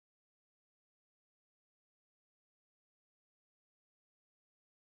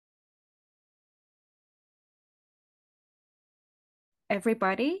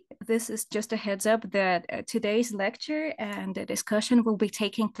everybody. This is just a heads up that today's lecture and the discussion will be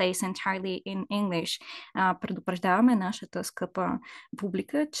taking place entirely in English. Предупреждаваме нашата скъпа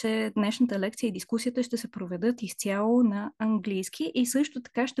публика, че днешната лекция и дискусията ще се проведат изцяло на английски и също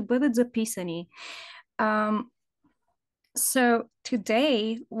така ще бъдат записани. So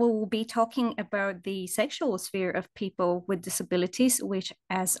today we will be talking about the sexual sphere of people with disabilities, which,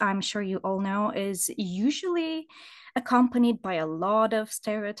 as I'm sure you all know, is usually accompanied by a lot of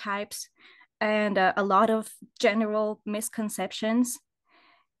stereotypes and a lot of general misconceptions.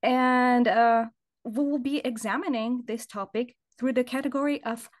 And we will be examining this topic through the category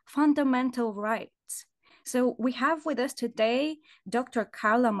of fundamental rights. So we have with us today Dr.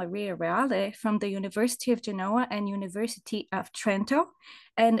 Carla Reale from the University of Genoa and University of Trento,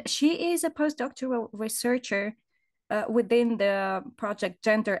 and she is a postdoctoral researcher within the project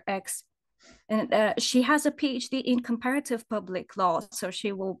Gender X. And she has a PhD in comparative public law, so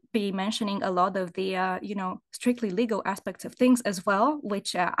she will be mentioning a lot of the, strictly legal aspects of things as well,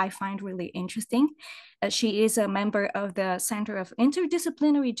 which I find really interesting. She is a member of the Center of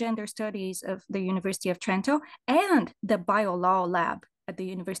Interdisciplinary Gender Studies of the University of Trento and the BioLaw Lab at the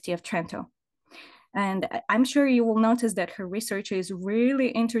University of Trento. And I'm sure you will notice that her research is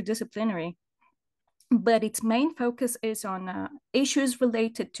really interdisciplinary, but its main focus is on issues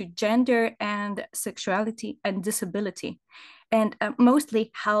related to gender and sexuality and disability, and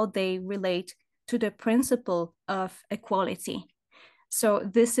mostly how they relate to the principle of equality. So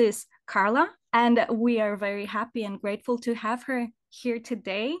this is Carla, and we are very happy and grateful to have her here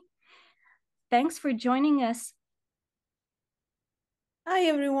today. Thanks for joining us. Hi,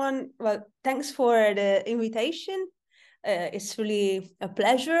 everyone. Well, thanks for the invitation. It's really a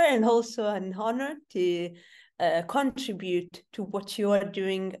pleasure and also an honor to contribute to what you are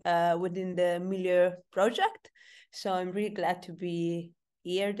doing within the MILIEU project. So I'm really glad to be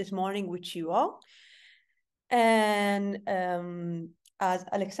here this morning with you all. And as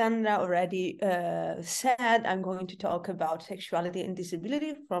Alexandra already said, I'm going to talk about sexuality and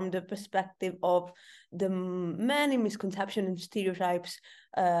disability from the perspective of the many misconceptions and stereotypes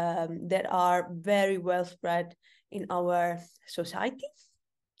that are very well spread in our society.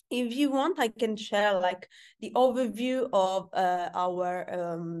 If you want, I can share like the overview of our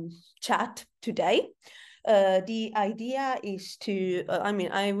chat today. The idea is to,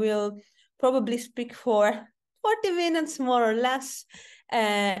 I will probably speak for 40 minutes more or less.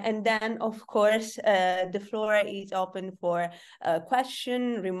 And then, of course, the floor is open for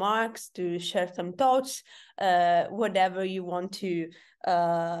questions, remarks, to share some thoughts, whatever you want to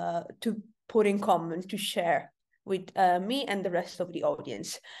put in common, to share with me and the rest of the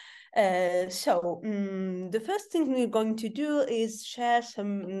audience. So the first thing we're going to do is share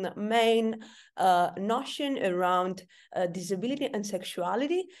some main notion around disability and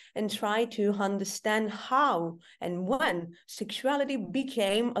sexuality, and try to understand how and when sexuality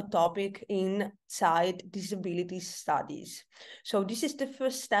became a topic inside disability studies. So this is the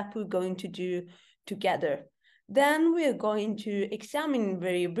first step we're going to do together. Then we are going to examine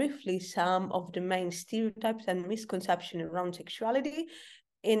very briefly some of the main stereotypes and misconceptions around sexuality.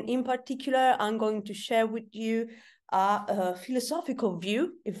 In particular, I'm going to share with you a philosophical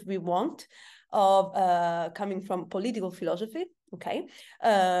view, if we want, of coming from political philosophy, okay,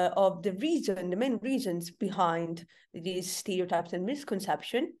 of the main reasons behind these stereotypes and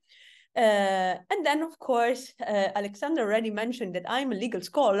misconceptions. And then, of course, Alexandra already mentioned that I'm a legal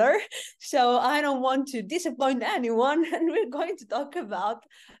scholar, so I don't want to disappoint anyone, and we're going to talk about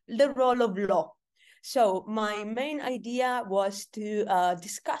the role of law. So my main idea was to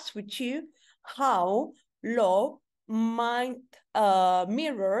discuss with you how law might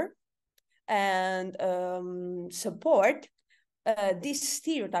mirror and support these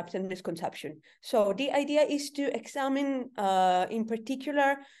stereotypes and misconceptions. So the idea is to examine, in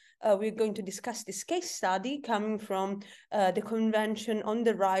particular, we're going to discuss this case study coming from the Convention on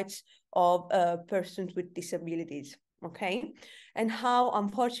the Rights of Persons with Disabilities, okay? And how,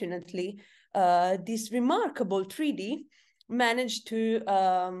 unfortunately, this remarkable treaty managed to,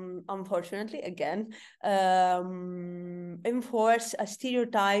 unfortunately, again, enforce a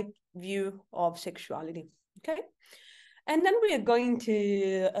stereotype view of sexuality, okay? And then we are going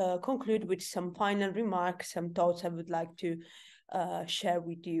to conclude with some final remarks, some thoughts I would like to share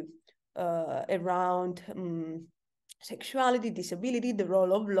with you around sexuality, disability, the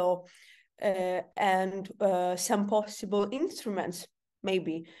role of law, and some possible instruments,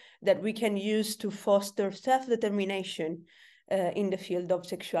 maybe, that we can use to foster self-determination in the field of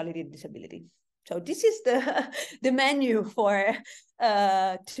sexuality and disability. So this is the menu for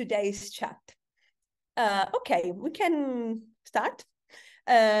today's chat. Okay, we can start.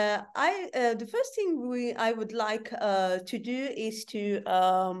 The first thing I would like to do is to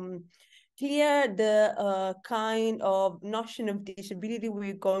clear the kind of notion of disability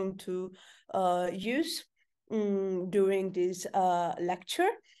we're going to use during this lecture.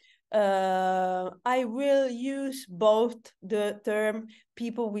 I will use both the term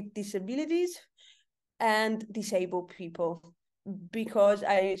people with disabilities and disabled people because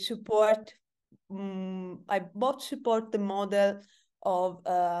I both support the model of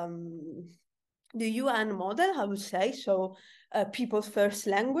the UN model, I would say, so people's first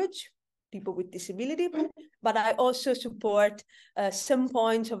language, people with disability, but I also support some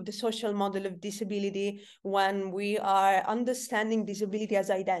points of the social model of disability when we are understanding disability as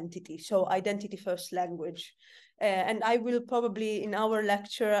identity, so identity first language. And I will probably, in our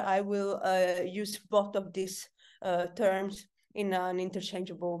lecture, I will use both of these terms in an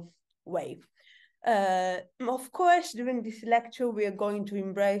interchangeable way. Of course, during this lecture, we are going to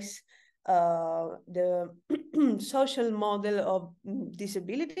embrace the social model of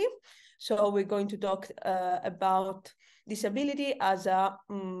disability. So we're going to talk about disability as a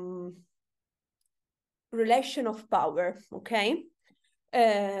relation of power, okay?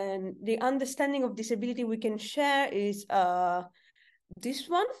 And the understanding of disability we can share is this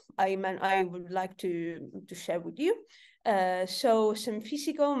one. I would like to share with you. So some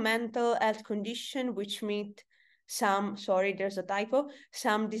physical, mental health condition which meet some, sorry, there's a typo,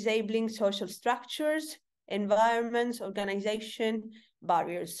 some disabling social structures, environments, organization,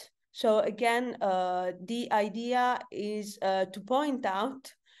 barriers. So again, the idea is to point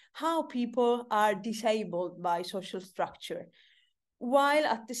out how people are disabled by social structure, while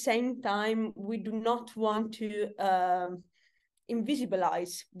at the same time, we do not want to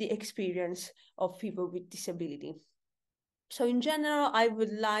invisibilize the experience of people with disability. So in general, I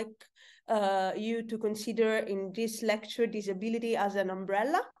would like you to consider in this lecture disability as an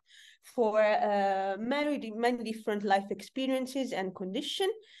umbrella for many different life experiences and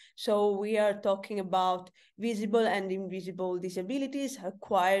conditions. So we are talking about visible and invisible disabilities,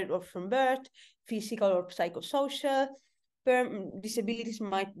 acquired or from birth, physical or psychosocial. Disabilities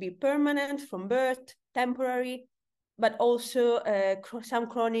might be permanent from birth, temporary, but also some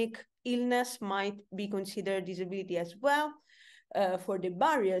chronic illness might be considered disability as well, for the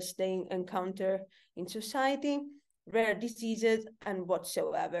barriers they encounter in society, rare diseases, and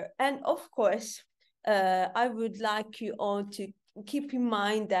whatsoever. And of course, I would like you all to keep in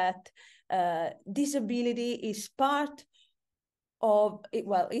mind that disability is part of,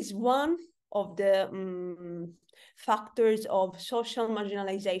 well, is one of the factors of social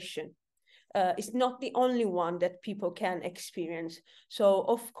marginalization. It's not the only one that people can experience. So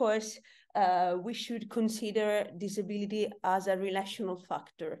of course, we should consider disability as a relational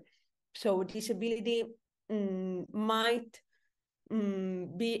factor. So disability might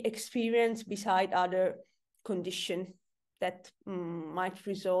be experienced beside other conditions that might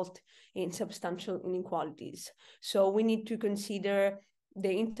result in substantial inequalities. So we need to consider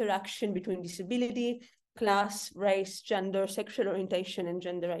the interaction between disability, class, race, gender, sexual orientation, and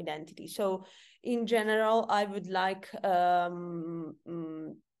gender identity. So in general, I would like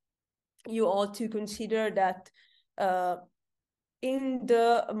you all to consider that in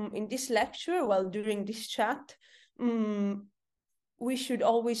this lecture, well, during this chat, we should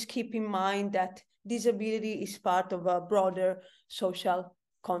always keep in mind that disability is part of a broader social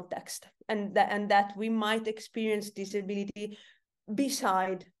context, and that we might experience disability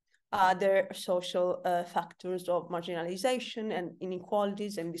beside other social factors of marginalization and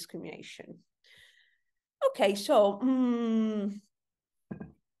inequalities and discrimination. Okay, so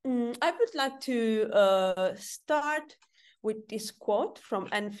I would like to start with this quote from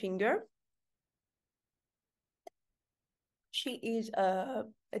Anne Finger. She is a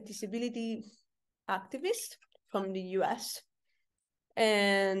disability activist from the US.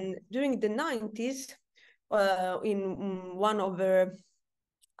 And during the 90s, in one of her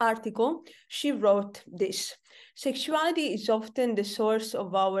article, she wrote this: "Sexuality is often the source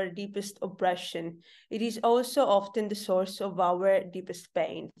of our deepest oppression. It is also often the source of our deepest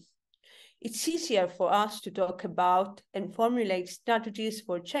pain. It's easier for us to talk about and formulate strategies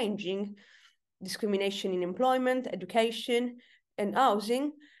for changing discrimination in employment, education, and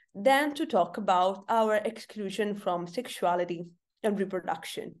housing than to talk about our exclusion from sexuality and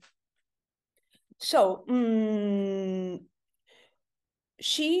reproduction." So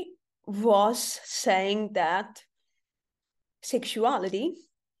she was saying that sexuality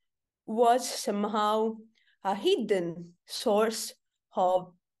was somehow a hidden source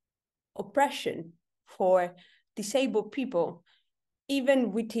of oppression for disabled people,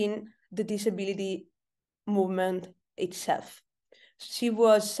 even within the disability movement itself. she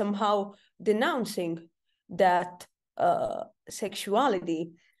was somehow denouncing that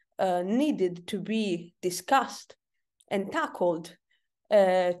sexuality needed to be discussed and tackled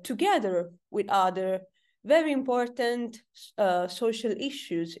together with other very important social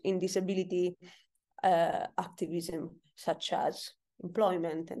issues in disability activism, such as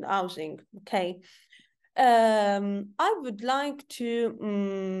employment and housing. Okay, I would like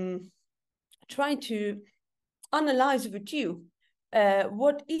to try to analyze with you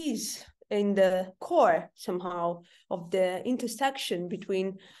what is in the core somehow of the intersection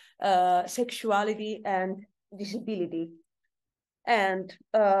between sexuality and disability. And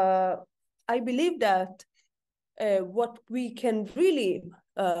I believe that what we can really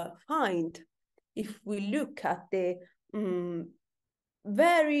find if we look at the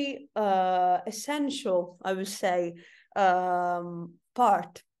very essential, I would say,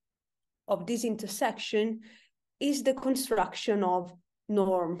 part of this intersection is the construction of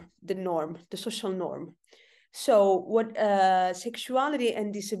the social norm. So what sexuality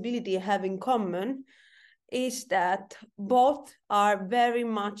and disability have in common is that both are very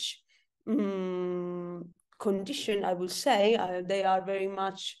much conditioned, I would say, they are very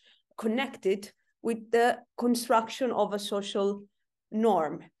much connected with the construction of a social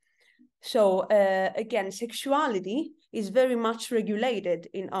norm. So again, sexuality is very much regulated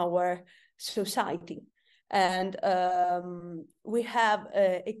in our society. And we have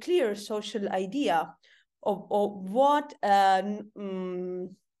a clear social idea of what I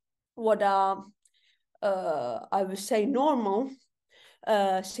would say normal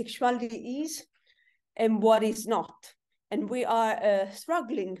sexuality is and what is not. And we are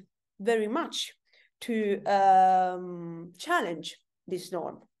struggling very much to challenge this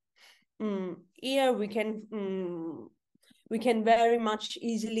norm. Here we can very much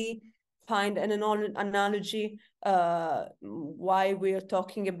easily find an analogy why we are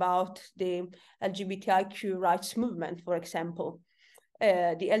talking about the LGBTIQ rights movement, for example.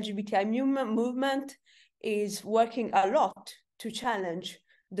 The LGBTI movement is working a lot to challenge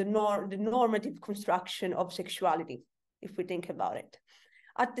the normative construction of sexuality, if we think about it.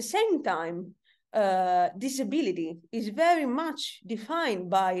 At the same time, disability is very much defined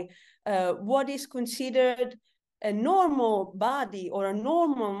by what is considered a normal body or a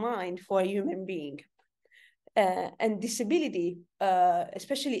normal mind for a human being. And disability,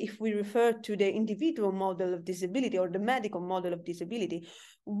 especially if we refer to the individual model of disability or the medical model of disability,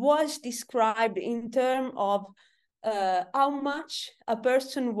 was described in terms of how much a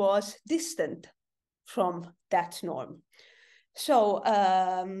person was distant from that norm. So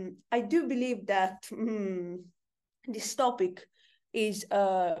I do believe that this topic is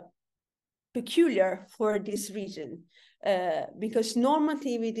peculiar for this reason, because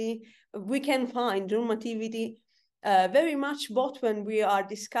normativity, we can find normativity very much both when we are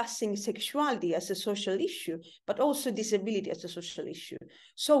discussing sexuality as a social issue, but also disability as a social issue.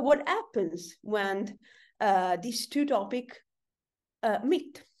 So what happens when these two topics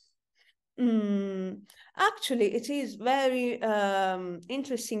meet? Actually, it is very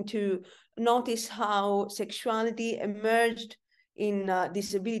interesting to notice how sexuality emerged in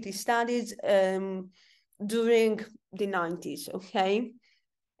disability studies during the 90s, okay?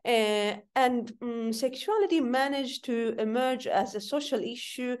 And sexuality managed to emerge as a social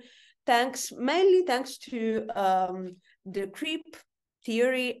issue mainly thanks to the creep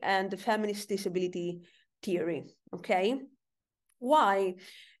theory and the feminist disability theory, okay? Why?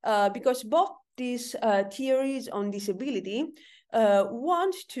 Because both these theories on disability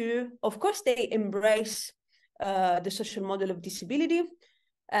want to, of course, they embrace the social model of disability,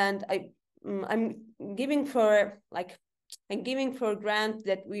 and I'm giving for granted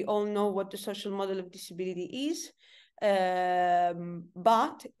that we all know what the social model of disability is.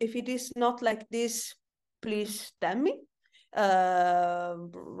 But if it is not like this, please tell me.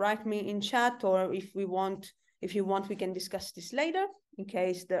 Write me in chat, or if you want, we can discuss this later in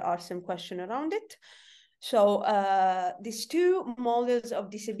case there are some questions around it. So these two models of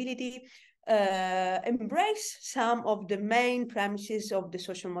disability embrace some of the main premises of the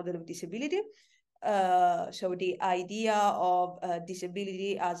social model of disability. So the idea of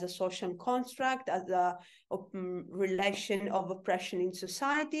disability as a social construct, as a relation of oppression in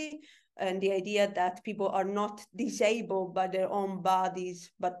society, and the idea that people are not disabled by their own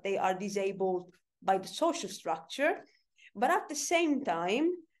bodies, but they are disabled by the social structure. But at the same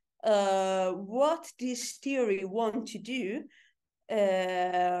time, what this theory want to do,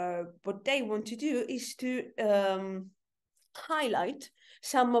 what they want to do is to highlight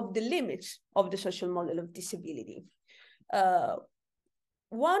some of the limits of the social model of disability.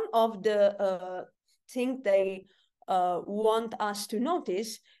 One of the things they want us to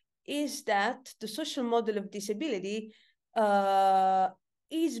notice is that the social model of disability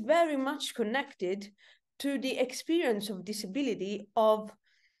is very much connected to the experience of disability of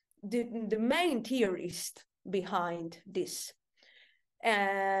the main theorist behind this.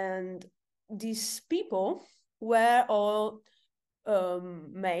 And these people were all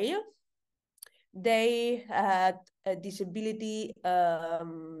male. They had a disability,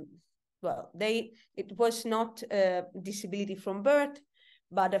 it was not a disability from birth,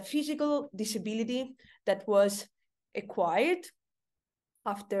 but a physical disability that was acquired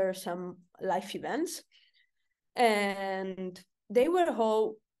after some life events. And they were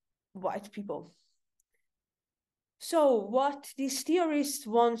all white people. So what this theorist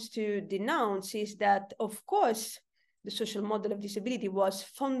wants to denounce is that, of course, the social model of disability was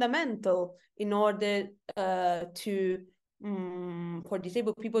fundamental in order for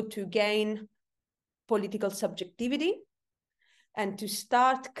disabled people to gain political subjectivity and to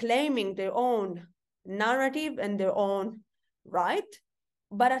start claiming their own narrative and their own right.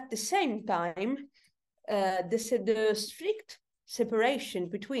 But at the same time, the strict separation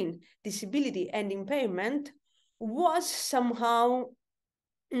between disability and impairment was somehow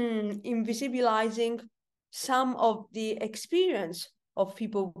invisibilizing some of the experience of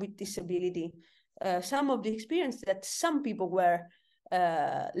people with disability, some of the experience that some people were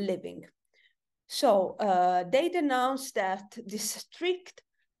living. So they denounced that this strict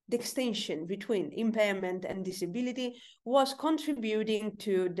distinction between impairment and disability was contributing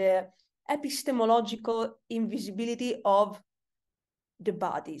to the epistemological invisibility of the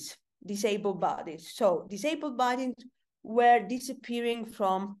bodies, disabled bodies. So disabled bodies were disappearing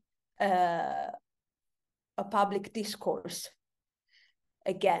from a public discourse.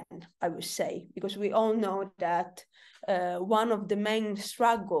 Again, I would say, because we all know that one of the main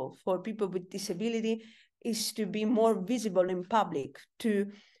struggle for people with disability is to be more visible in public,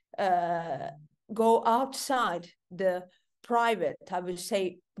 to go outside the private, I would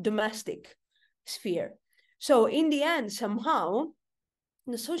say, domestic sphere. So in the end, somehow,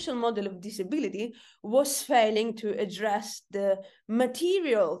 the social model of disability was failing to address the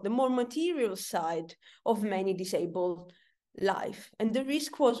more material side of many disabled life. And the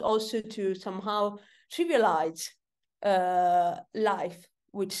risk was also to somehow trivialize life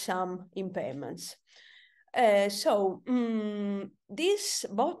with some impairments. This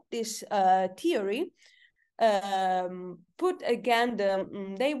theory put again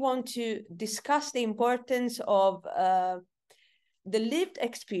they want to discuss the importance of the lived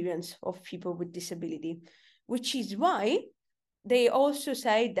experience of people with disability, which is why they also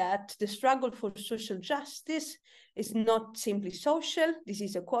say that the struggle for social justice is not simply social. This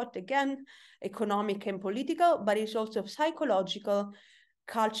is a quote again, economic and political, but it's also psychological,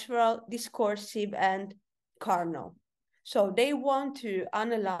 cultural, discursive, and carnal. So they want to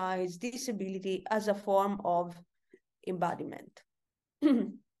analyze disability as a form of embodiment.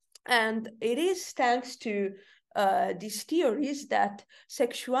 And it is thanks to these theories that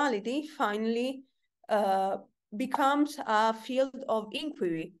sexuality finally becomes a field of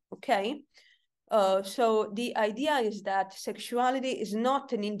inquiry, okay? So the idea is that sexuality is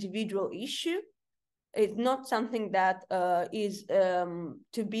not an individual issue. It's not something that is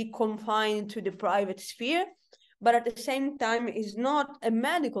to be confined to the private sphere, but at the same time is not a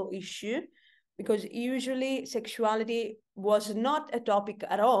medical issue, because usually sexuality was not a topic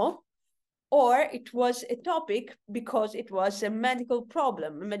at all, or it was a topic because it was a medical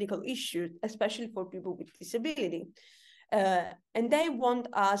problem, a medical issue, especially for people with disability. And they want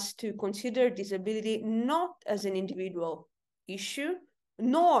us to consider disability not as an individual issue,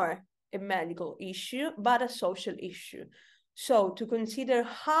 nor a medical issue, but a social issue. So to consider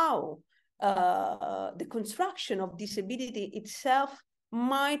how the construction of disability itself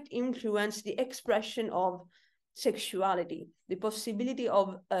might influence the expression of sexuality, the possibility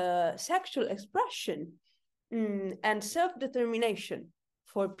of sexual expression and self-determination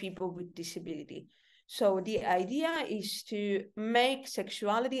for people with disability. So the idea is to make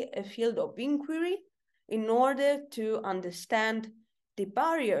sexuality a field of inquiry in order to understand the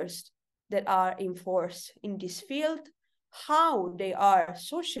barriers that are in force in this field, how they are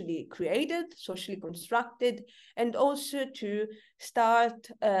socially created, socially constructed, and also to start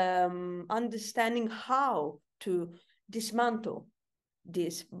understanding how to dismantle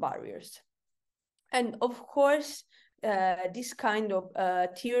these barriers. And of course, this kind of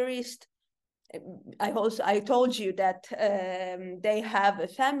theorist, I told you that they have a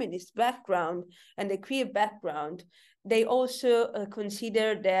feminist background and a queer background. They also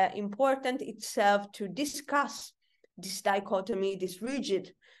consider that important itself to discuss this dichotomy, this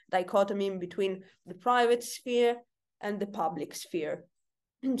rigid dichotomy between the private sphere and the public sphere.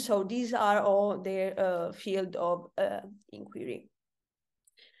 So these are all their field of inquiry.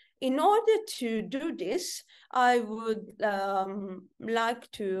 In order to do this, I would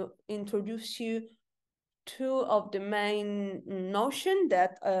like to introduce you two of the main notions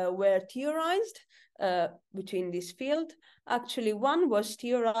that were theorized between this field. Actually, one was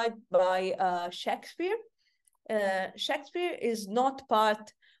theorized by Shakespeare. Shakespeare is not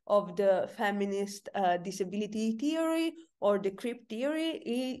part of the feminist disability theory or the crip theory.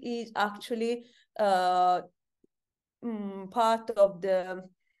 He is actually part of the,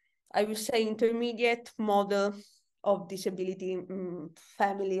 I would say, intermediate model of disability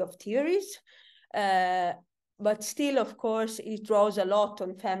family of theories. But still, of course, it draws a lot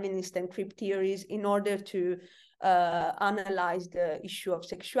on feminist and crip theories in order to analyze the issue of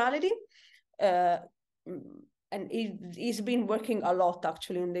sexuality. And he's been working a lot,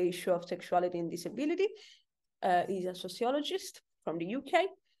 actually, on the issue of sexuality and disability. He's a sociologist from the UK.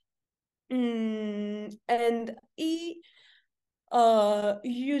 And he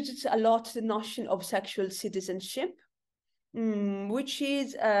uses a lot the notion of sexual citizenship, which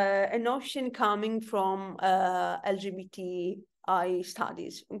is a notion coming from LGBTI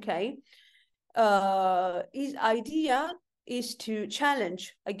studies, okay? His idea is to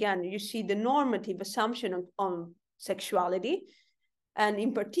challenge, again, you see the normative assumption on sexuality, and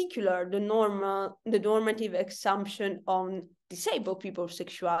in particular, the normative assumption on disabled people's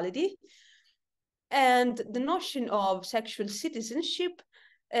sexuality, and the notion of sexual citizenship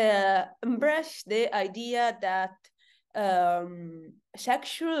embrace the idea that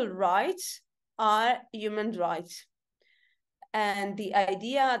sexual rights are human rights, and the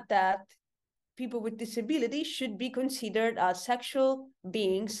idea that people with disabilities should be considered as sexual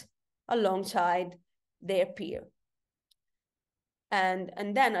beings alongside their peer.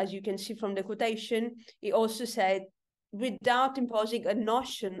 And then, as you can see from the quotation, he also said, without imposing a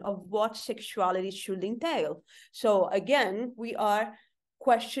notion of what sexuality should entail. So again, we are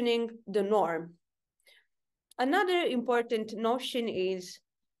questioning the norm. Another important notion is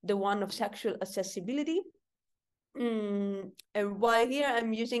the one of sexual accessibility. And while here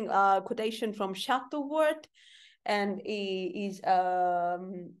I'm using a quotation from Shuttleworth, and he is a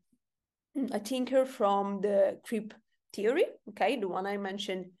thinker from the crip theory, okay, the one I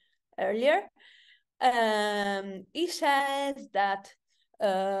mentioned earlier. He says that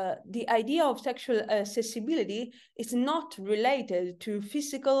the idea of sexual accessibility is not related to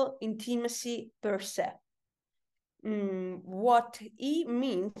physical intimacy per se. What he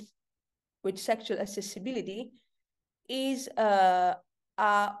means with sexual accessibility is a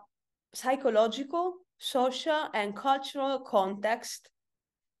psychological, social, and cultural context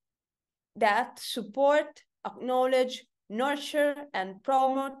that support, acknowledge, nurture, and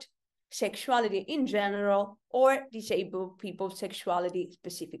promote sexuality in general, or disabled people's sexuality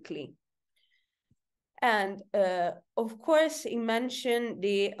specifically. And of course, he mentioned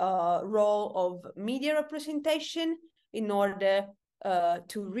the role of media representation in order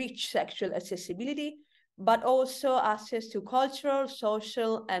to reach sexual accessibility, but also access to cultural,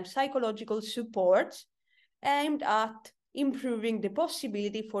 social, and psychological support aimed at improving the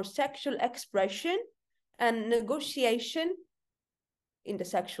possibility for sexual expression and negotiation in the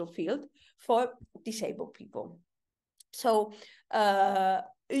sexual field for disabled people. So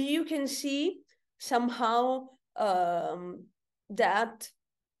you can see somehow that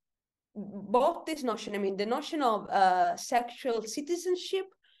both this notion, I mean, the notion of sexual citizenship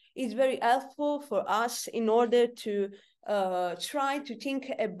is very helpful for us in order to try to think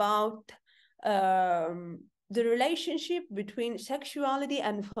about the relationship between sexuality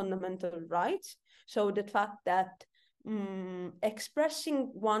and fundamental rights. So the fact that expressing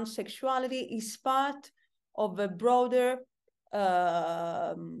one's sexuality is part of a broader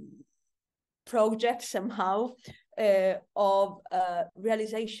project somehow of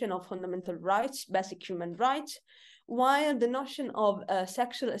realization of fundamental rights, basic human rights, while the notion of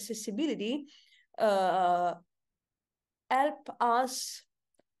sexual accessibility help us,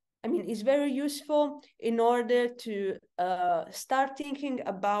 I mean, is very useful in order to start thinking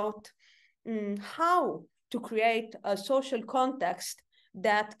about how to create a social context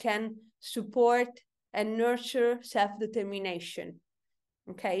that can support and nurture self-determination,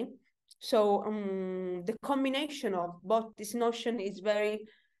 okay? So the combination of both this notion is very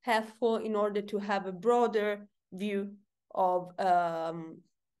helpful in order to have a broader view of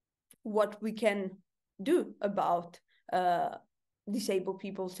what we can do about disabled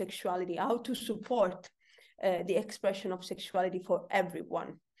people's sexuality, how to support the expression of sexuality for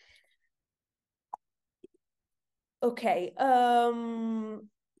everyone. Okay,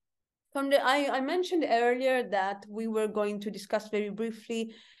 I mentioned earlier that we were going to discuss very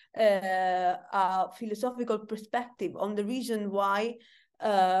briefly a philosophical perspective on the reason why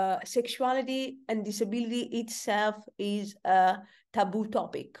sexuality and disability itself is a taboo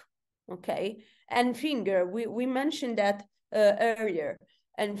topic. Okay, and Finger, we mentioned that earlier,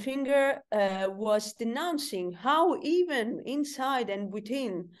 and Finger was denouncing how even inside and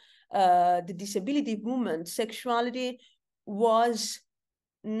within the disability movement, sexuality was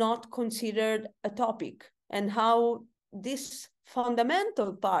not considered a topic, and how this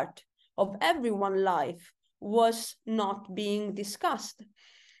fundamental part of everyone's life was not being discussed.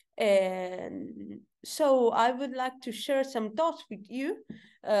 And so I would like to share some thoughts with you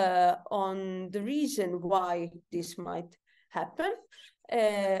on the reason why this might happen.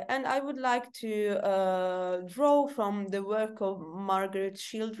 And I would like to draw from the work of Margaret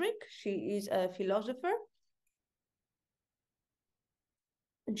Sheldrake. She is a philosopher.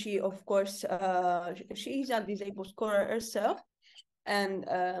 And she, of course, she is a disabled scholar herself. And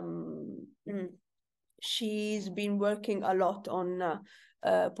she's been working a lot on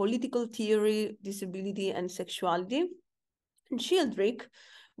political theory, disability, and sexuality. And Sheldrake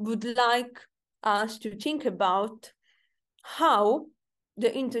would like us to think about how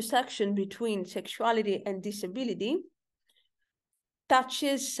the intersection between sexuality and disability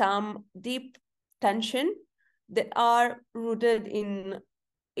touches some deep tension that are rooted in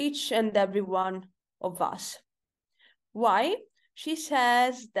each and every one of us. Why? She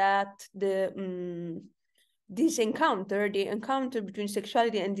says that the encounter between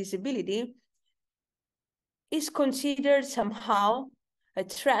sexuality and disability is considered somehow a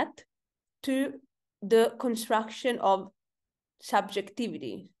threat to the construction of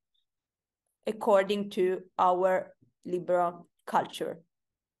subjectivity, according to our liberal culture.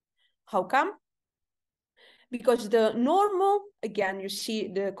 How come? Because the normal, again, you see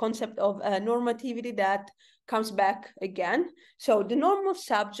the concept of normativity that comes back again. So the normal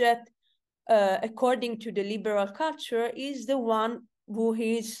subject, according to the liberal culture, is the one who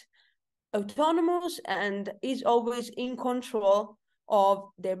is autonomous and is always in control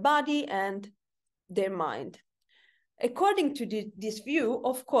of their body and their mind. According to this view,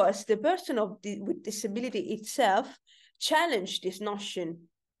 of course, the person with disability itself challenged this notion,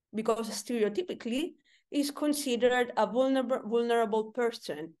 because stereotypically is considered a vulnerable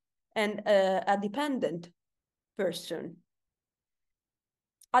person and a dependent person.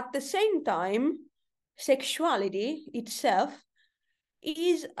 At the same time, sexuality itself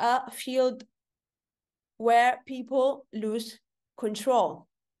is a field where people lose control.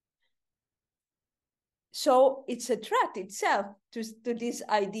 So it's a threat itself to this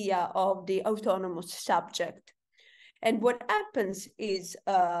idea of the autonomous subject. And what happens is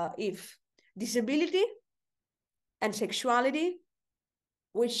if disability and sexuality,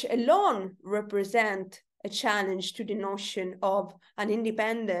 which alone represent a challenge to the notion of an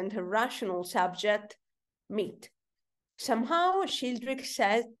independent, rational subject, meet. Somehow, Sheldrake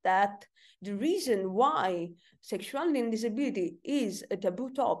says that the reason why sexuality and disability is a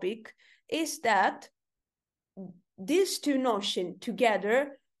taboo topic is that these two notions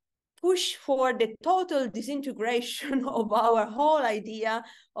together push for the total disintegration of our whole idea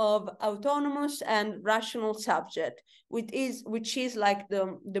of autonomous and rational subject, which is like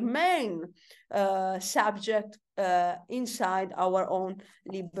the main subject inside our own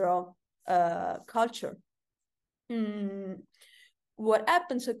liberal culture. What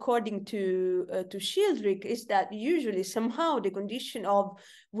happens, according to Sheldrake, is that usually somehow the condition of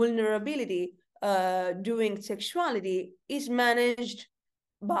vulnerability during sexuality is managed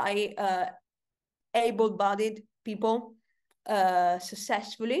by able-bodied people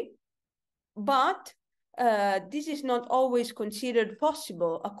successfully, but this is not always considered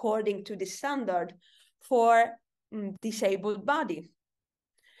possible according to the standard for disabled body.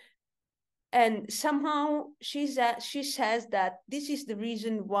 And somehow she says that this is the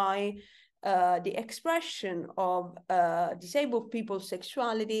reason why the expression of disabled people's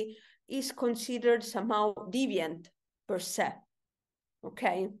sexuality is considered somehow deviant per se.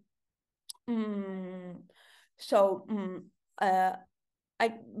 Okay. So I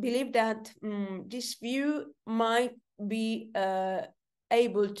believe that this view might be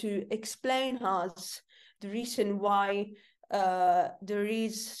able to explain us the reason why there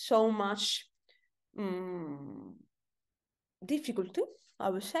is so much difficulty, I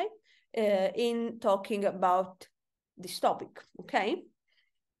would say, in talking about this topic, okay?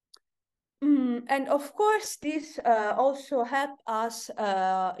 And of course, this also helped us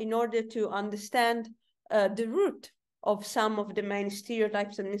in order to understand the root of some of the main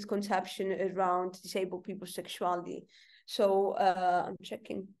stereotypes and misconceptions around disabled people's sexuality. So I'm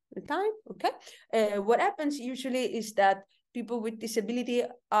checking the time. Okay. What happens usually is that people with disability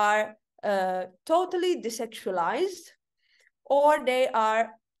are totally desexualized, or they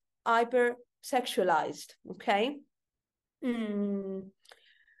are hypersexualized. Okay.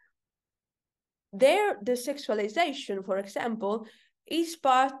 Their desexualization, for example, is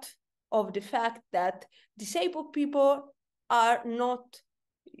part of the fact that disabled people are not,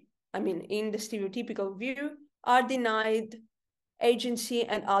 I mean, in the stereotypical view, are denied agency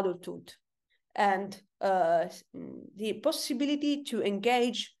and adulthood, and the possibility to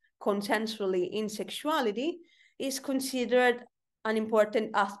engage consensually in sexuality is considered an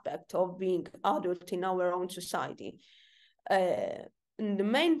important aspect of being adult in our own society. And the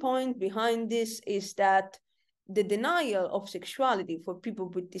main point behind this is that the denial of sexuality for people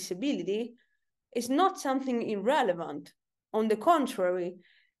with disability is not something irrelevant. On the contrary,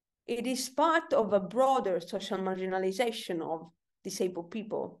 it is part of a broader social marginalization of disabled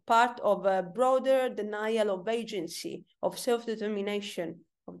people, part of a broader denial of agency, of self-determination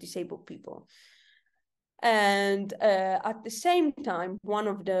of disabled people. And at the same time, one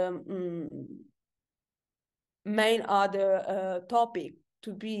of the main other topic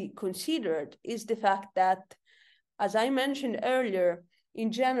to be considered is the fact that, as I mentioned earlier, in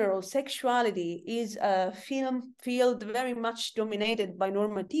general, sexuality is a field very much dominated by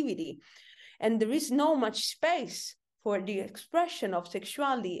normativity, and there is no much space for the expression of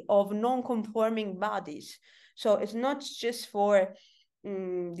sexuality of non-conforming bodies. So it's not just for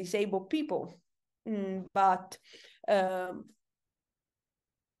disabled people, but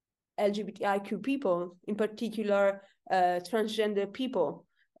LGBTIQ people, in particular transgender people.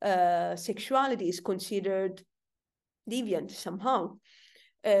 Sexuality is considered deviant somehow.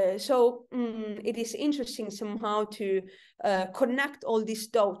 So it is interesting somehow to connect all these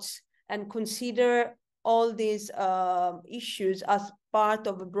dots and consider all these issues as part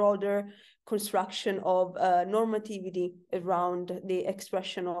of a broader construction of normativity around the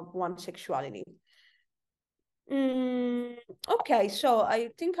expression of one's sexuality. Okay, so I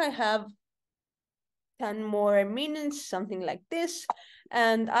think I have 10 more minutes, something like this,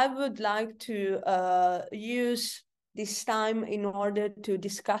 and I would like to use this time in order to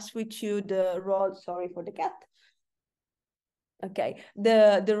discuss with you the role, sorry for the cat. Okay,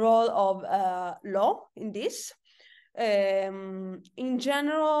 the role of law in this. In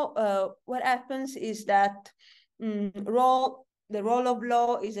general, what happens is that the role of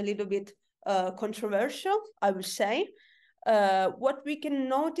law is a little bit controversial, I would say. What we can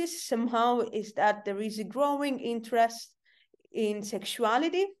notice somehow is that there is a growing interest in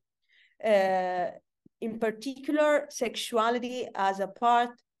sexuality, in particular, sexuality as a part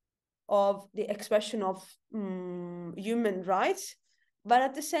of the expression of human rights. But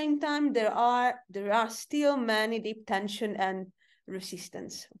at the same time, there are still many deep tension and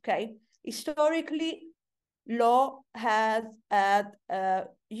resistance. Okay, historically, law has had a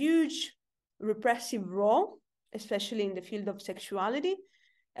huge repressive role, especially in the field of sexuality.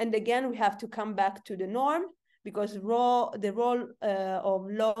 And again, we have to come back to the norm, because the role of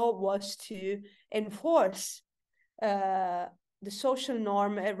law was to enforce the social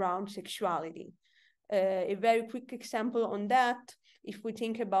norm around sexuality. A very quick example on that, if we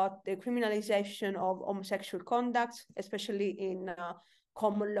think about the criminalization of homosexual conduct, especially in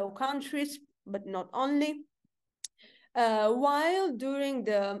common law countries, but not only. While during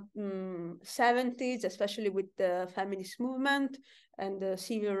the 70s, especially with the feminist movement and the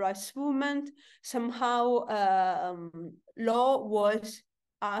civil rights movement, somehow law was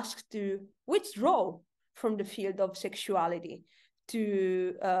asked to withdraw from the field of sexuality,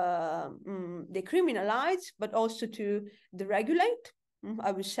 to decriminalize, but also to deregulate,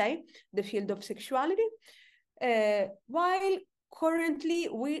 I would say, the field of sexuality. While currently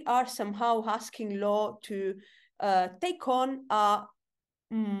we are somehow asking law to take on a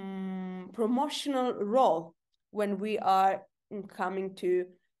promotional role when we are coming to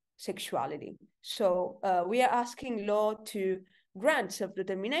sexuality. So we are asking law to grant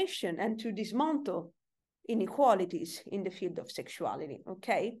self-determination and to dismantle inequalities in the field of sexuality,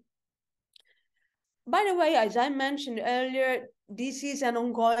 okay? By the way, as I mentioned earlier, this is an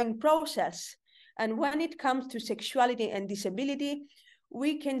ongoing process. And when it comes to sexuality and disability,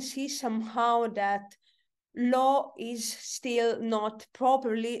 we can see somehow that law is still not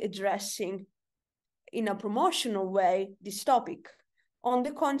properly addressing in a promotional way this topic. On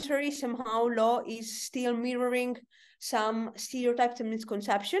the contrary, somehow law is still mirroring some stereotypes and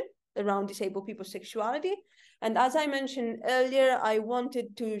misconceptions around disabled people's sexuality. And as I mentioned earlier, I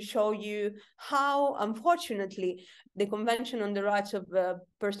wanted to show you how, unfortunately, the Convention on the Rights of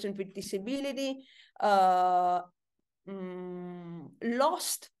Persons with Disability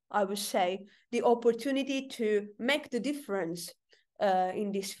lost, I would say, the opportunity to make the difference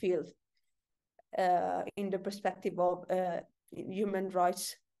in this field, in the perspective of human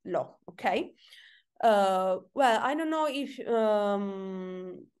rights law. Okay. Well, I don't know if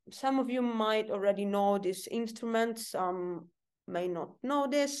some of you might already know this instrument, some may not know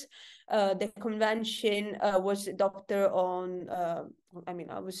this. The convention was adopted on,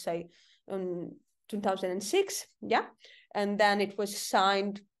 I would say, in 2006, yeah, and then it was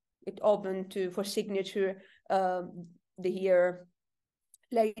signed, it opened for signature the year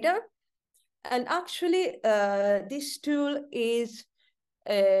later. And actually, this tool is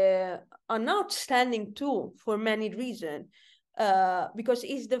an outstanding tool for many reasons, because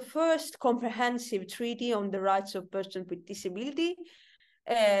it's the first comprehensive treaty on the rights of persons with disability,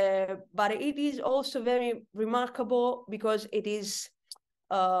 but it is also very remarkable because it is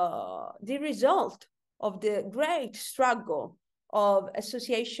the result of the great struggle of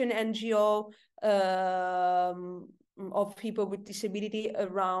association NGO of people with disability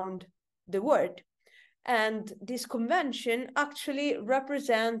around the world. And this convention actually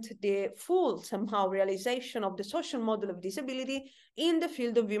represents the full, somehow, realization of the social model of disability in the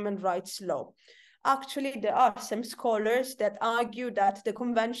field of human rights law. Actually, there are some scholars that argue that the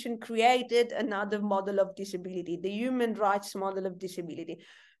convention created another model of disability, the human rights model of disability.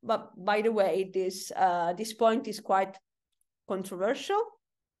 But by the way, this point is quite controversial,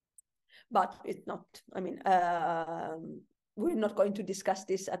 but it's not, we're not going to discuss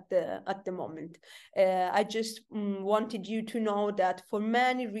this at the moment. I just wanted you to know that for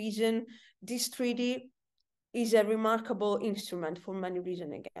many reasons, this treaty is a remarkable instrument for many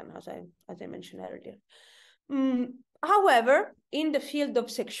reasons, again, as I mentioned earlier. However, in the field of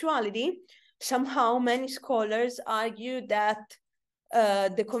sexuality, somehow many scholars argue that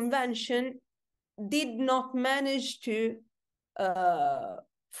the convention did not manage to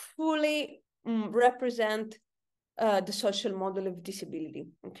fully represent the social model of disability,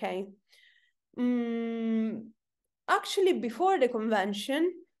 okay? Actually, before the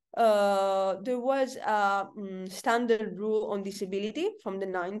convention, there was a standard rule on disability from the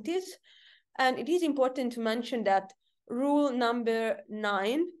 90s. And it is important to mention that rule number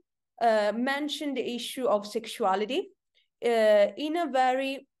 9 mentioned the issue of sexuality in a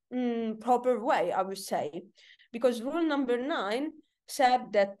very proper way, I would say, because rule number 9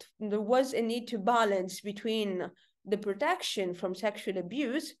 said that there was a need to balance between the protection from sexual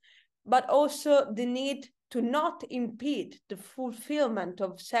abuse, but also the need to not impede the fulfillment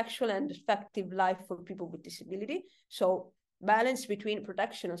of sexual and effective life for people with disability. So balance between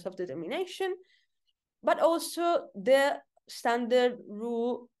protection and self-determination, but also the standard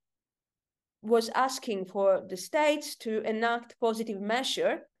rule was asking for the states to enact positive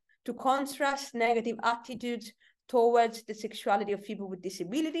measures to contrast negative attitudes towards the sexuality of people with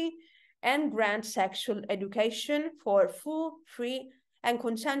disability and grant sexual education for full, free, and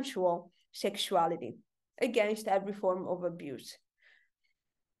consensual sexuality against every form of abuse.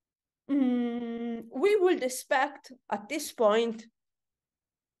 We would expect at this point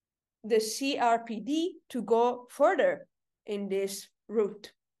the CRPD to go further in this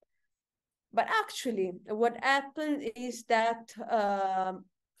route. But actually, what happened is that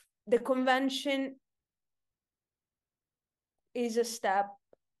the convention is a step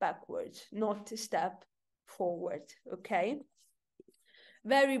backwards, not a step forward, okay?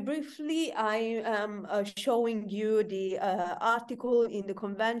 Very briefly, I am showing you the article in the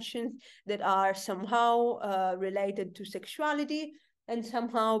convention that are somehow related to sexuality and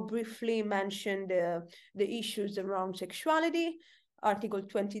somehow briefly mention the issues around sexuality. Article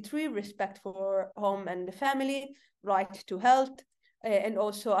 23, respect for home and the family, right to health, and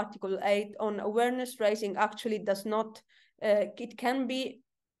also Article 8 on awareness raising actually does not, it can be,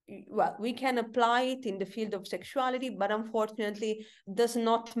 well, we can apply it in the field of sexuality, but unfortunately does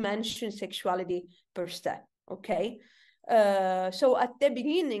not mention sexuality per se, okay? So at the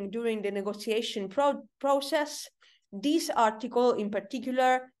beginning, during the negotiation process, this article in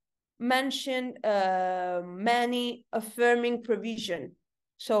particular mentioned many affirming provision.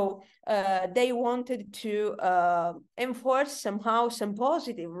 So they wanted to enforce somehow some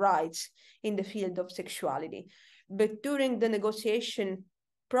positive rights in the field of sexuality. But during the negotiation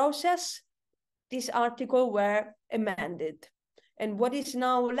process, this article were amended. And what is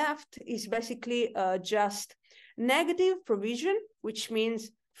now left is basically just negative provision, which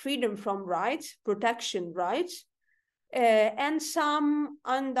means freedom from rights, protection rights, and some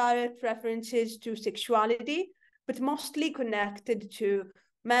indirect references to sexuality, but mostly connected to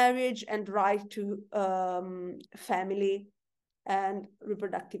marriage and right to family and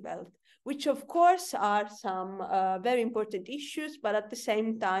reproductive health, which of course are some very important issues, but at the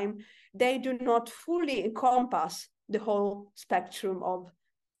same time, they do not fully encompass the whole spectrum of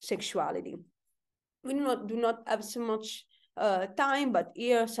sexuality. We do not have so much time, but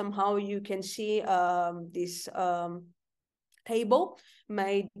here somehow you can see this table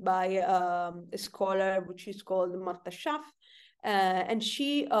made by a scholar which is called Marta Schaff, and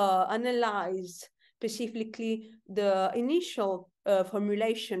she analyzed specifically the initial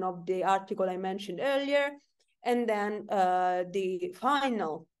formulation of the article I mentioned earlier, and then the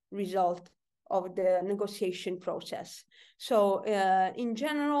final result of the negotiation process. So in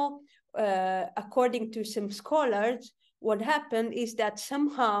general, according to some scholars, what happened is that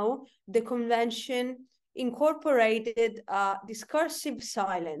somehow the convention incorporated discursive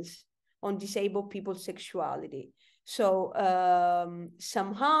silence on disabled people's sexuality. So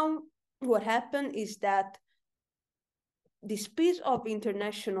somehow what happened is that this piece of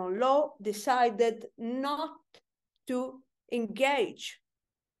international law decided not to engage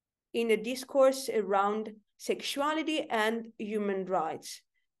in a discourse around sexuality and human rights.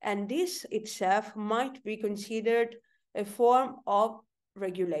 And this itself might be considered a form of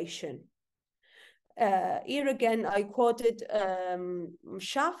regulation. Here again, I quoted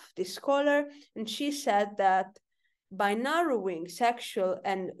Schaff, the scholar, and she said that by narrowing sexual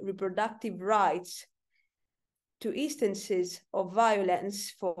and reproductive rights to instances of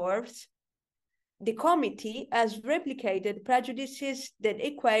violence force, the committee has replicated prejudices that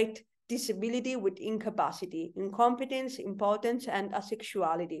equate disability with incapacity, incompetence, impotence, and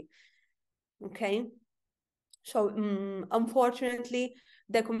asexuality. Okay? So unfortunately,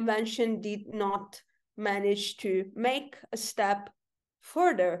 the convention did not manage to make a step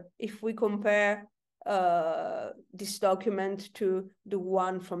further if we compare this document to the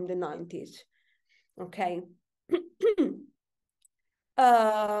one from the 90s. Okay.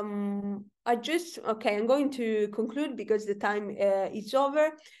 I'm going to conclude because the time is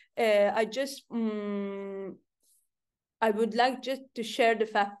over. I would like just to share the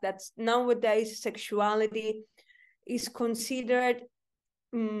fact that nowadays sexuality is considered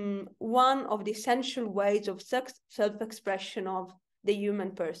one of the essential ways of self-expression of the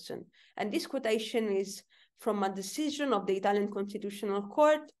human person. And this quotation is from a decision of the Italian Constitutional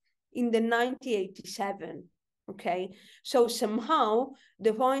Court in the 1987. Okay, so somehow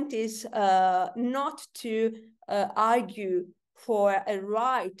the point is not to argue for a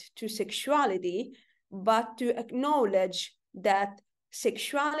right to sexuality, but to acknowledge that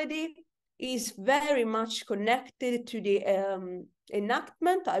sexuality is very much connected to the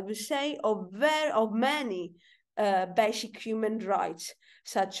enactment, I would say, of many basic human rights,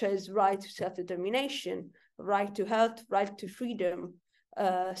 such as right to self-determination, right to health, right to freedom,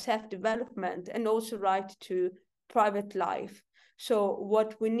 self-development, and also right to private life. So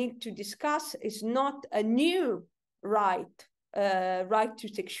what we need to discuss is not a new right to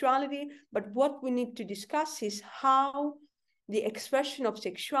sexuality, but what we need to discuss is how the expression of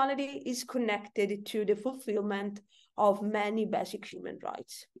sexuality is connected to the fulfillment of many basic human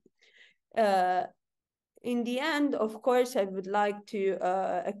rights. In the end, of course, I would like to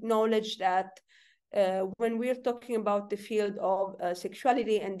acknowledge that when we're talking about the field of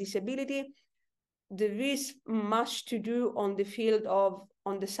sexuality and disability, there is much to do on the field of,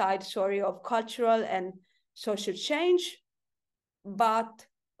 on the side, sorry, of cultural and social change. But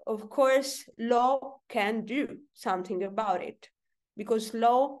of course, law can do something about it because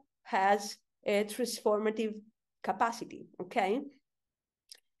law has a transformative capacity, okay?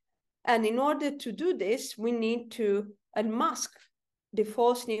 And in order to do this, we need to unmask the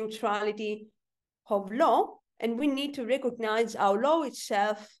false neutrality of law, and we need to recognize how law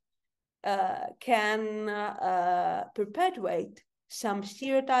itself can perpetuate some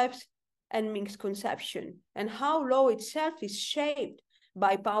stereotypes and misconception, and how law itself is shaped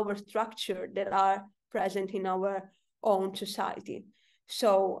by power structure that are present in our own society.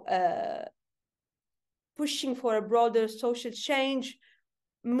 So pushing for a broader social change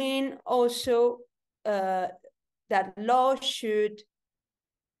mean also that law should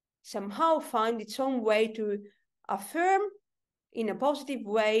somehow find its own way to affirm in a positive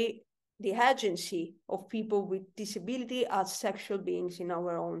way the agency of people with disability as sexual beings in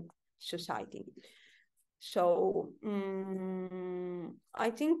our own society. So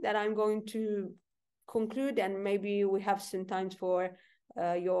I think that I'm going to conclude, and maybe we have some time for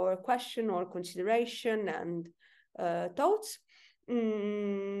your question or consideration and thoughts.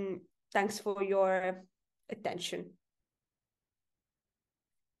 Thanks for your attention.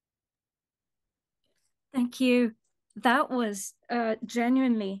 Thank you. That was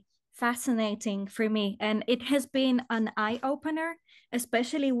genuinely fascinating for me, and it has been an eye-opener,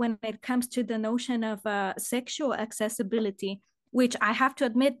 especially when it comes to the notion of sexual accessibility, which I have to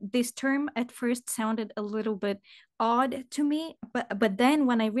admit, this term at first sounded a little bit odd to me, but then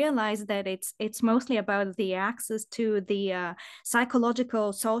when I realized that it's mostly about the access to the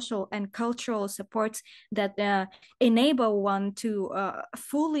psychological, social, and cultural supports that enable one to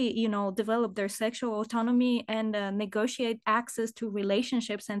fully, develop their sexual autonomy and negotiate access to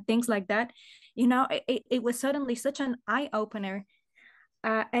relationships and things like that, it was suddenly such an eye-opener.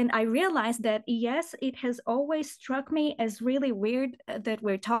 And I realized that, yes, it has always struck me as really weird that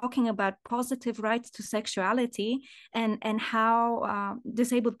we're talking about positive rights to sexuality and how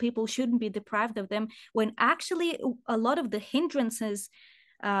disabled people shouldn't be deprived of them, when actually a lot of the hindrances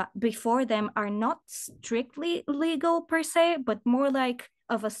before them are not strictly legal per se, but more like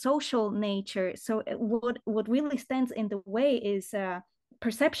of a social nature. So what really stands in the way is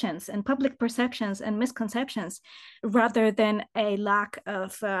perceptions and public perceptions and misconceptions, rather than a lack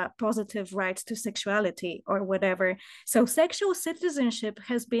of positive rights to sexuality or whatever. So sexual citizenship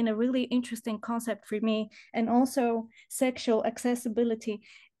has been a really interesting concept for me, and also sexual accessibility.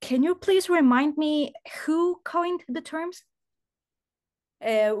 Can you please remind me who coined the terms?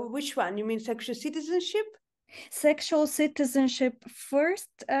 Which one? You mean sexual citizenship? Sexual citizenship first,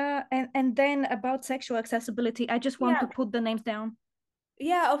 and then about sexual accessibility. I just want to put the names down.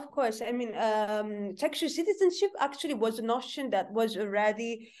 Yeah, of course. I mean, sexual citizenship actually was a notion that was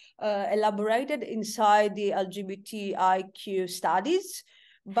already elaborated inside the LGBTIQ studies.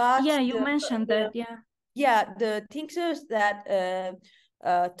 But yeah, you mentioned that. Yeah, the thinkers that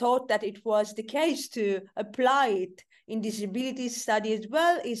thought that it was the case to apply it in disability study as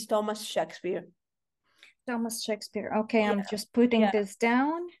well is Thomas Shakespeare. Thomas Shakespeare. Okay, Yeah. I'm just putting this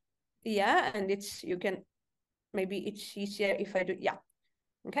down. Yeah, and maybe it's easier if I do, yeah.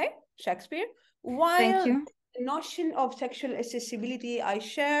 Okay, Shakespeare. Thank While you. the notion of sexual accessibility I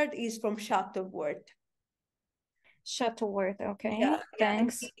shared is from Shuttleworth. Shuttleworth, okay, Yeah,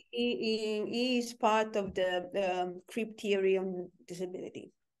 thanks. and he is part of the creep theory on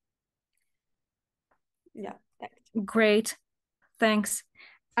disability. Yeah, thanks. Great, thanks.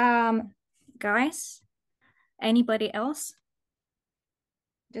 Guys, anybody else?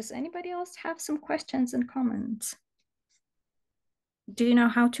 Does anybody else have some questions and comments? Do you know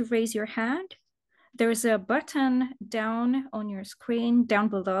how to raise your hand? There's a button down on your screen, down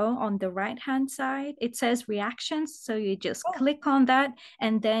below on the right-hand side. It says reactions. So you just click on that,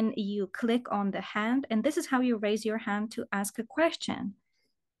 and then you click on the hand. And this is how you raise your hand to ask a question.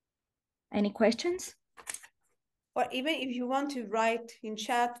 Any questions? Or even if you want to write in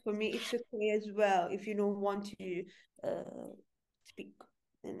chat, for me, it's okay as well, if you don't want to speak.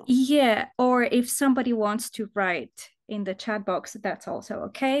 Yeah, or if somebody wants to write in the chat box, that's also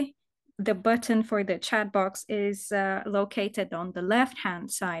okay. The button for the chat box is located on the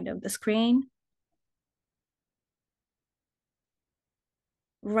left-hand side of the screen,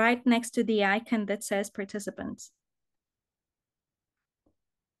 right next to the icon that says participants.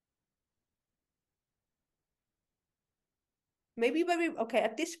 Maybe okay,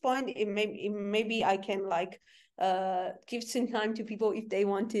 at this point, maybe I can give some time to people if they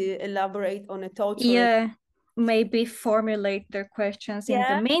want to elaborate on a thought. Yeah, maybe formulate their questions. In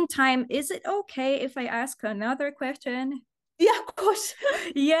the meantime, is it okay if I ask another question? Yeah, of course.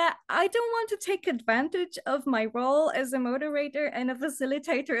 Yeah, I don't want to take advantage of my role as a moderator and a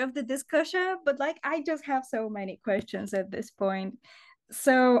facilitator of the discussion, but I just have so many questions at this point.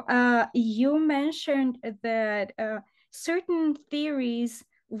 So you mentioned that certain theories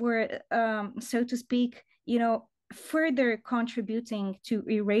were, so to speak, further contributing to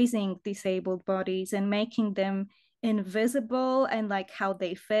erasing disabled bodies and making them invisible, and how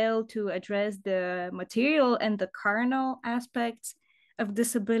they fail to address the material and the carnal aspects of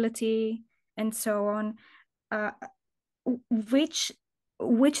disability and so on. Which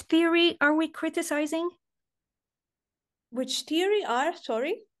theory are we criticizing? Which theory are,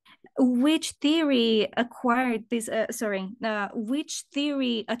 sorry? Which theory acquired this, which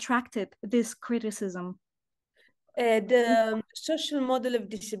theory attracted this criticism? The social model of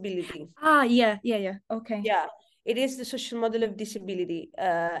disability. Yeah, okay. Yeah, it is the social model of disability.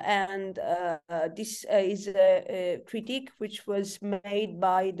 And this is a critique which was made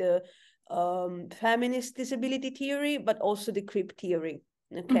by the feminist disability theory, but also the crip theory,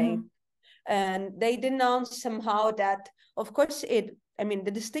 okay? And they denounce somehow that, of course,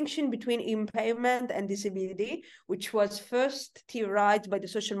 the distinction between impairment and disability, which was first theorized by the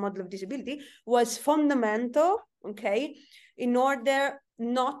social model of disability, was fundamental, okay, in order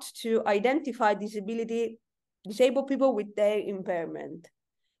not to identify disabled people with their impairment.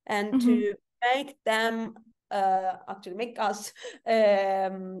 and to make them actually make us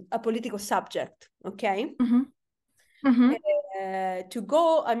a political subject, okay? To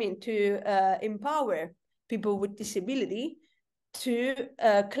go, I mean, to empower people with disability to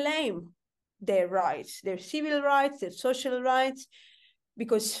claim their rights, their civil rights, their social rights,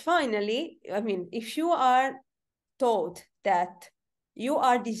 because finally, I mean, if you are told that you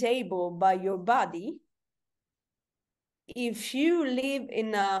are disabled by your body, if you live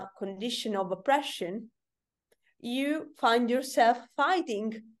in a condition of oppression, you find yourself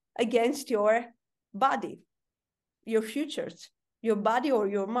fighting against your body, your futures, your body or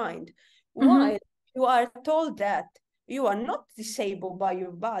your mind. While you are told that you are not disabled by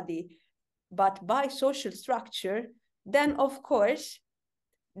your body, but by social structure, then of course,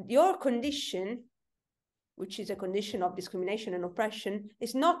 your condition, which is a condition of discrimination and oppression,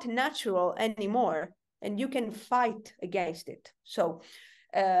 is not natural anymore, and you can fight against it. So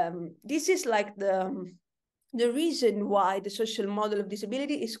this is like the reason why the social model of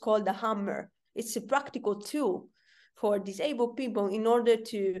disability is called a hammer. It's a practical tool for disabled people in order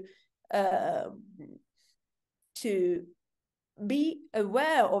to be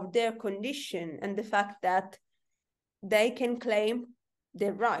aware of their condition and the fact that they can claim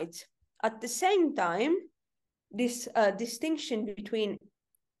their rights. At the same time, this distinction between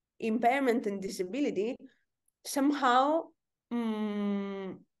impairment and disability somehow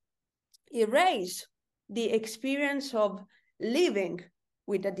erase the experience of living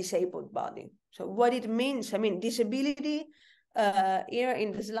with a disabled body. So what it means, I mean, disability, here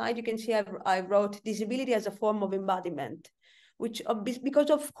in the slide, you can see I wrote disability as a form of embodiment, which, because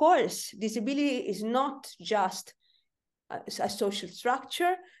of course, disability is not just a social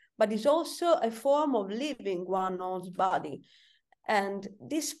structure, but is also a form of living one's body. And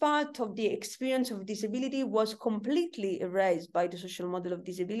this part of the experience of disability was completely erased by the social model of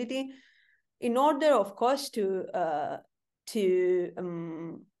disability in order, of course, to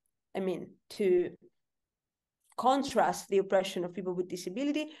contrast the oppression of people with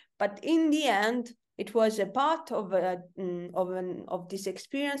disability. But in the end, it was a part of this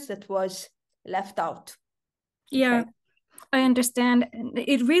experience that was left out. Yeah. Okay. I understand.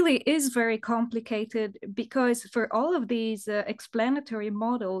 It really is very complicated because for all of these explanatory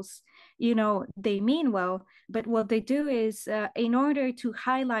models, you know, they mean well, but what they do is in order to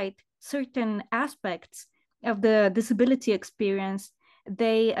highlight certain aspects of the disability experience,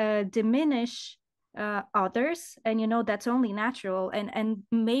 they diminish others. And, you know, that's only natural. And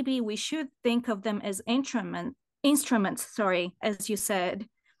maybe we should think of them as instruments, sorry, as you said.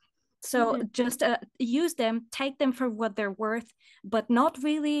 So just use them, take them for what they're worth, but not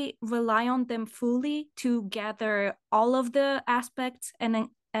really rely on them fully to gather all of the aspects and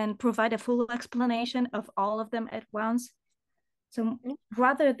provide a full explanation of all of them at once. So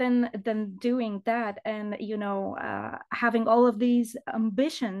rather than doing that and, you know, having all of these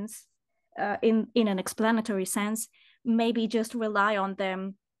ambitions in an explanatory sense, maybe just rely on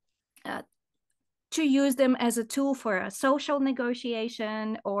them to use them as a tool for a social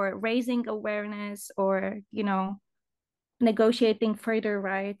negotiation or raising awareness or, you know, negotiating further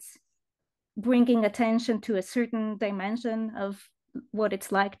rights, bringing attention to a certain dimension of what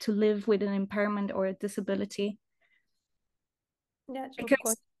it's like to live with an impairment or a disability. Yes, of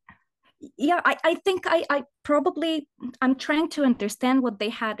course. Yeah, I think I'm trying to understand what they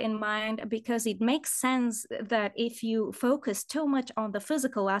had in mind, because it makes sense that if you focus too much on the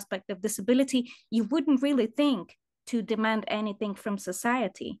physical aspect of disability, you wouldn't really think to demand anything from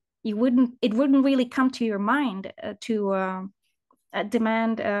society. It wouldn't really come to your mind to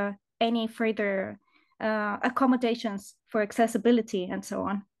demand any further accommodations for accessibility and so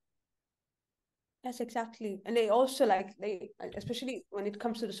on. Yes, exactly. And they also especially when it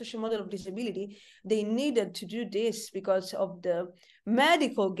comes to the social model of disability, they needed to do this because of the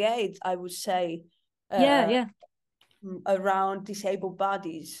medical gates, I would say, around disabled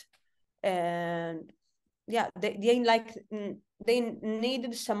bodies. And yeah, they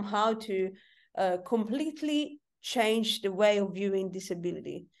needed somehow to completely change the way of viewing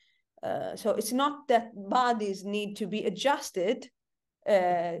disability. So it's not that bodies need to be adjusted,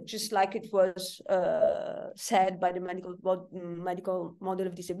 just like it was said by the medical model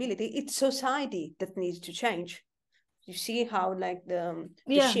of disability. It's society that needs to change. You see how like the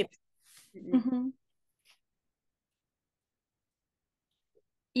ship.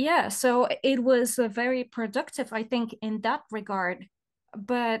 Yeah, so it was very productive, I think, in that regard.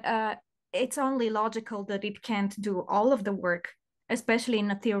 But it's only logical that it can't do all of the work, especially in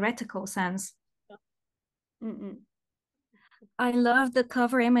a theoretical sense. I love the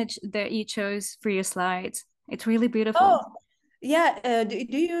cover image that you chose for your slides. It's really beautiful. Oh, Yeah,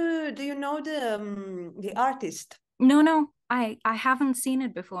 do you know the artist? No, I haven't seen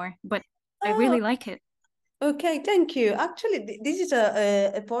it before, but I Oh, really like it. okay, thank you. Actually, this is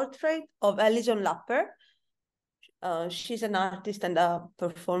a portrait of Alison Lapper. She's an artist and a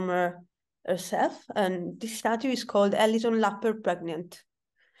performer herself, and this statue is called Alison Lapper Pregnant.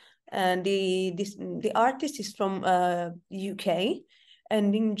 And the artist is from UK,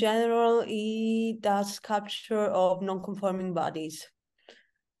 and in general, he does sculpture of non-conforming bodies.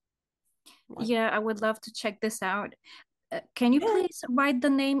 Yeah, I would love to check this out. Can you Yeah, please write the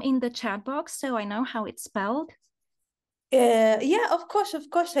name in the chat box so I know how it's spelled? yeah, of course,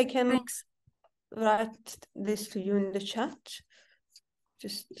 I can Thanks. write this to you in the chat.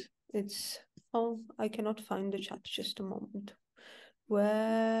 Just it's I cannot find the chat. Just a moment.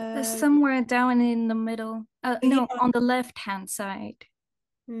 Where? Somewhere down in the middle. No, Yeah. on the left-hand side,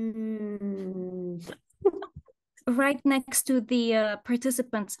 Hmm. right next to the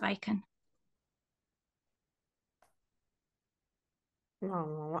participants icon.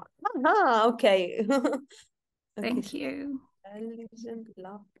 Okay. Okay. Thank So you. Alison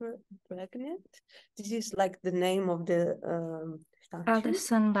Lapper pregnant. This is like the name of the statue.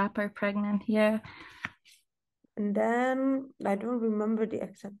 Alison Lapper pregnant. Yeah. And then I don't remember the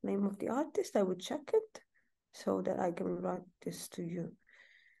exact name of the artist. I would check it so that I can write this to you.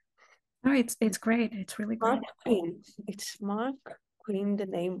 No, it's great. It's really great. Mark Queen. It's Mark Queen, the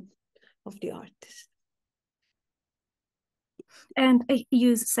name of the artist. And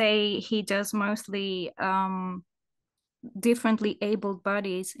you say he does mostly differently abled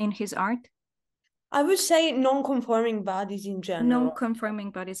bodies in his art? I would say non-conforming bodies in general.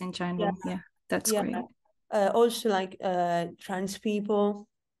 Non-conforming bodies in Yeah, general. Yeah, that's yeah. great. Also like trans people.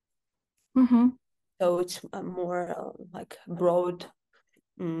 Mm-hmm. So it's a more like broad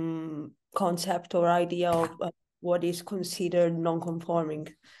concept or idea of what is considered non-conforming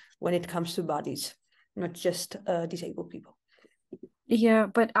when it comes to bodies, not just disabled people. Yeah,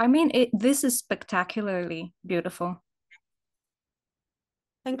 but I mean, this is spectacularly beautiful.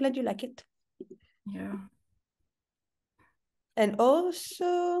 I'm glad you like it. Yeah. And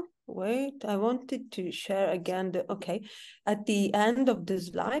also, wait, I wanted to share again okay, at the end of the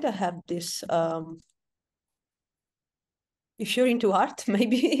slide, I have this, if you're into art,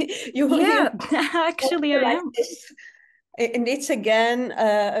 maybe you Yeah, actually I like am. this. And it's again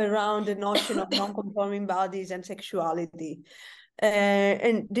around the notion of non-conforming bodies and sexuality.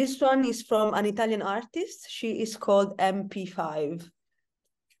 And this one is from an Italian artist. She is called MP5.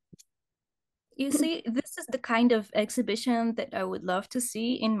 You see, this is the kind of exhibition that I would love to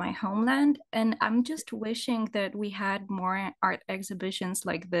see in my homeland, and I'm just wishing that we had more art exhibitions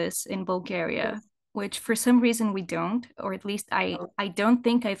like this in Bulgaria, which for some reason we don't, or at least I don't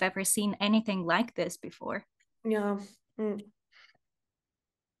think I've ever seen anything like this before. Yeah. Mm.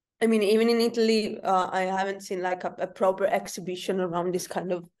 I mean, even in Italy, I haven't seen like a proper exhibition around this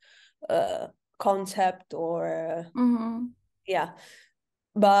kind of uh, concept or Mm-hmm. yeah.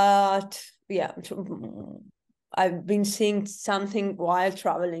 But yeah, I've been seeing something while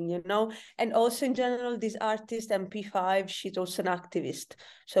traveling, you know, and also in general, this artist MP5, she's also an activist,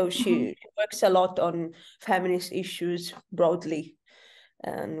 so Mm-hmm. she works a lot on feminist issues broadly,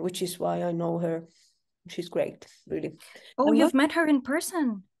 and which is why I know her. She's great, really. Oh, I'm going. you've met her in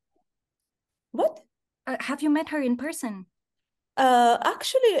person. What? Have you met her in person?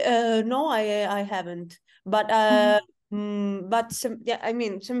 Actually, no, I haven't. But Mm-hmm. but some yeah, I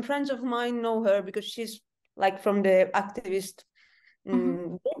mean, some friends of mine know her because she's like from the activist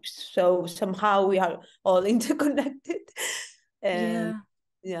Mm-hmm. groups. So somehow we are all interconnected. And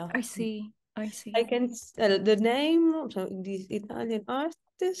Yeah, yeah, I see. I I see. can the name. So this Italian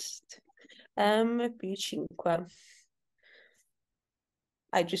artist, MP5.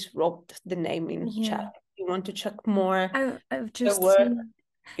 I just wrote the name in chat. Yeah. You want to check more I've the just work? seen.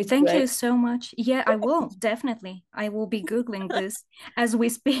 It's Thank great. you so much. Yeah, I will, definitely. I will be Googling this as we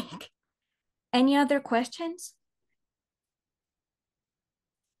speak. Any other questions?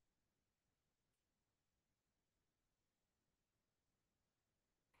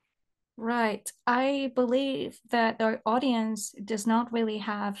 Right. I believe that our audience does not really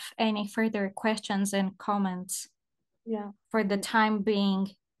have any further questions and comments Yeah. for the time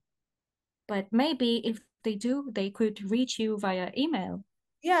being, but maybe if they do, they could reach you via email.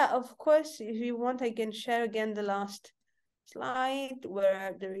 Yeah, of course. If you want, I can share again the last slide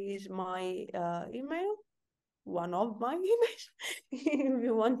where there is my email, one of my emails. If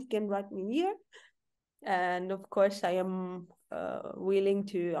you want, you can write me here. And of course, I am willing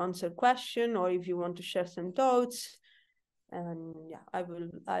to answer question or if you want to share some thoughts. And yeah, I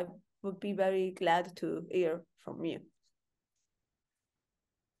would be very glad to hear from you.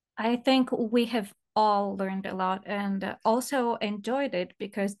 I think we have all learned a lot and also enjoyed it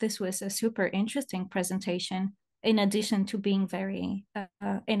because this was a super interesting presentation, in addition to being very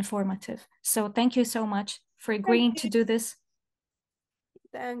informative. So thank you so much for Thank agreeing you. to do this.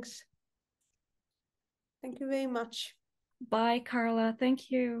 Thanks. Thank you very much. Bye, Carla.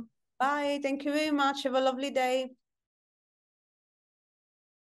 Thank you. Bye. Thank you very much. Have a lovely day.